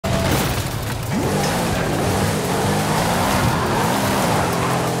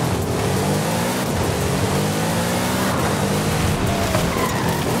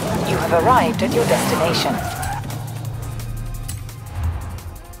have arrived at your destination.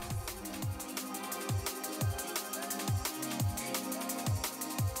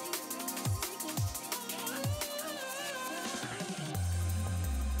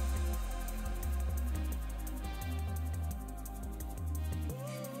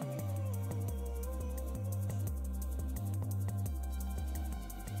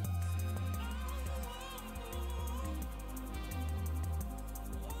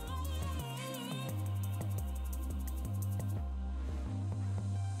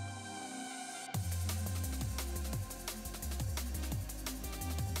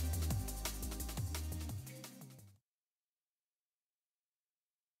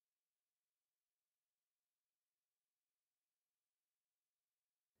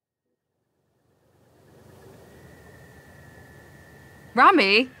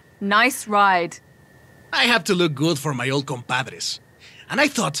 Rami, nice ride. I have to look good for my old compadres. And I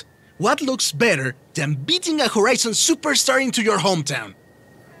thought, what looks better than beating a Horizon superstar into your hometown?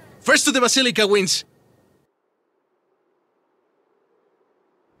 First to the Basilica wins.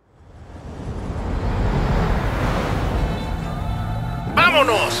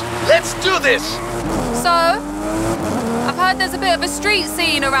 Vámonos! Let's do this! So, I've heard there's a bit of a street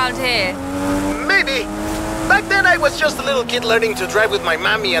scene around here. Maybe. Back then I was just a little kid learning to drive with my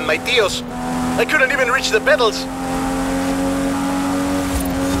mommy and my tios. I couldn't even reach the pedals.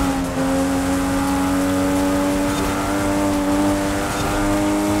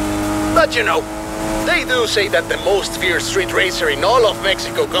 But you know, they do say that the most fierce street racer in all of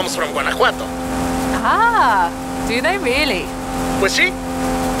Mexico comes from Guanajuato. Ah, do they really? Pues sí,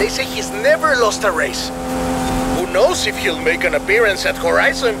 they say he's never lost a race. Who knows if he'll make an appearance at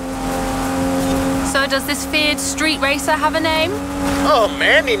Horizon? So does this feared street racer have a name? Oh,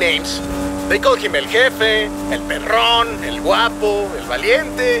 many names. They call him El Jefe, El Perrón, El Guapo, El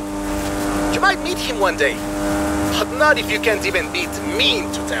Valiente. You might meet him one day, but not if you can't even beat me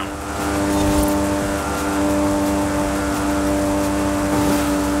into town.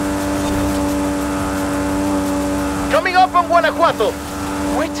 Coming up on Guanajuato.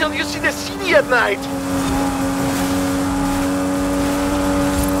 Wait till you see the city at night.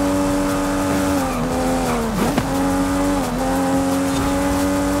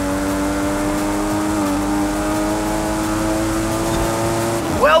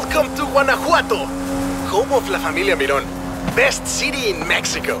 Welcome to Guanajuato, home of La Familia Mirón, best city in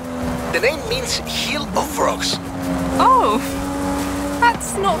Mexico. The name means Hill of Frogs. Oh,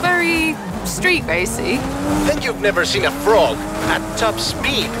 that's not very street racy. Then you've never seen a frog at top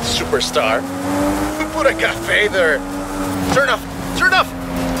speed, superstar. Put a cafe there. Turn off, turn off!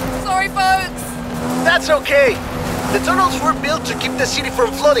 Sorry, folks. That's okay. The tunnels were built to keep the city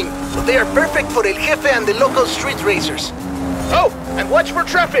from flooding, so they are perfect for El Jefe and the local street racers. Oh, and watch for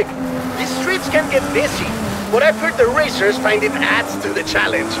traffic. These streets can get busy, but I've heard the racers find it adds to the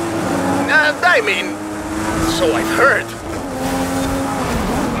challenge. I mean, so I've heard.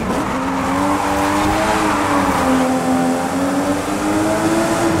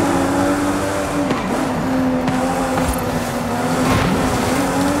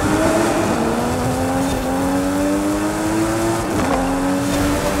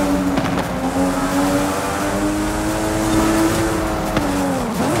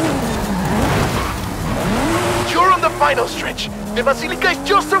 Final stretch. The Basilica is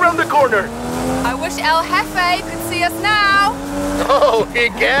just around the corner. I wish El Jefe could see us now. Oh, he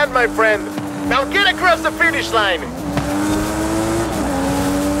can, my friend. Now get across the finish line.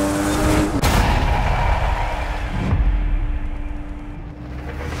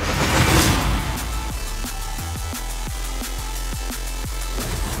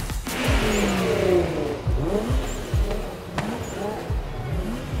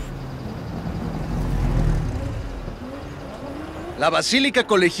 La Basílica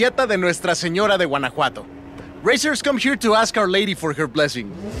Colegiata de Nuestra Señora de Guanajuato. Racers come here to ask Our Lady for her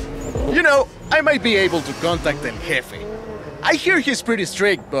blessing. You know, I might be able to contact El Jefe. I hear he's pretty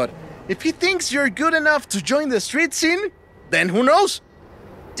strict, but if he thinks you're good enough to join the street scene, then who knows?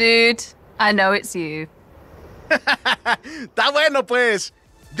 Dude, I know it's you. Está bueno, pues.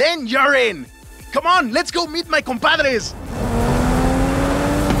 Then you're in. Come on, let's go meet my compadres.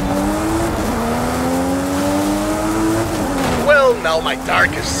 Well, now my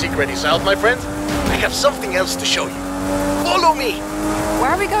darkest secret is out, my friend. I have something else to show you. Follow me!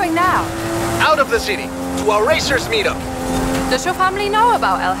 Where are we going now? Out of the city, to our racers meetup. Does your family know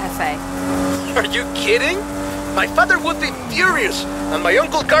about El Jefe? Are you kidding? My father would be furious, and my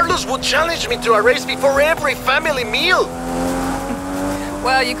uncle Carlos would challenge me to a race before every family meal.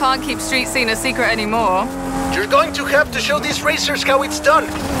 Well, you can't keep street scene a secret anymore. You're going to have to show these racers how it's done.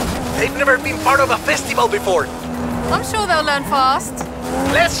 They've never been part of a festival before. I'm sure they'll learn fast.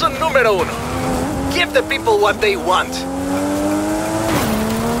 Lesson numero uno. Give the people what they want.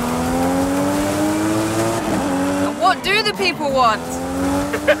 And what do the people want?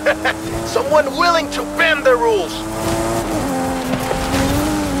 Someone willing to bend the rules.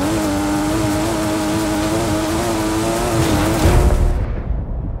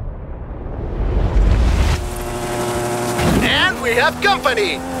 And we have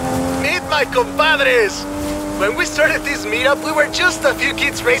company. Meet my compadres. When we started this meetup, we were just a few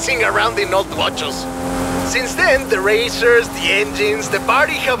kids racing around in old bochos. Since then, the racers, the engines, the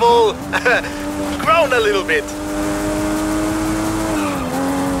party have all grown a little bit.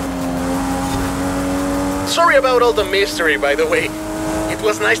 Sorry about all the mystery, by the way. It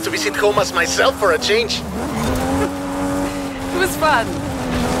was nice to visit home as myself for a change. It was fun.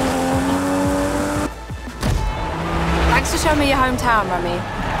 Thanks for showing me your hometown, Remy.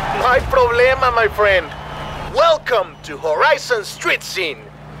 No problema, my friend. Welcome to Horizon Street Scene.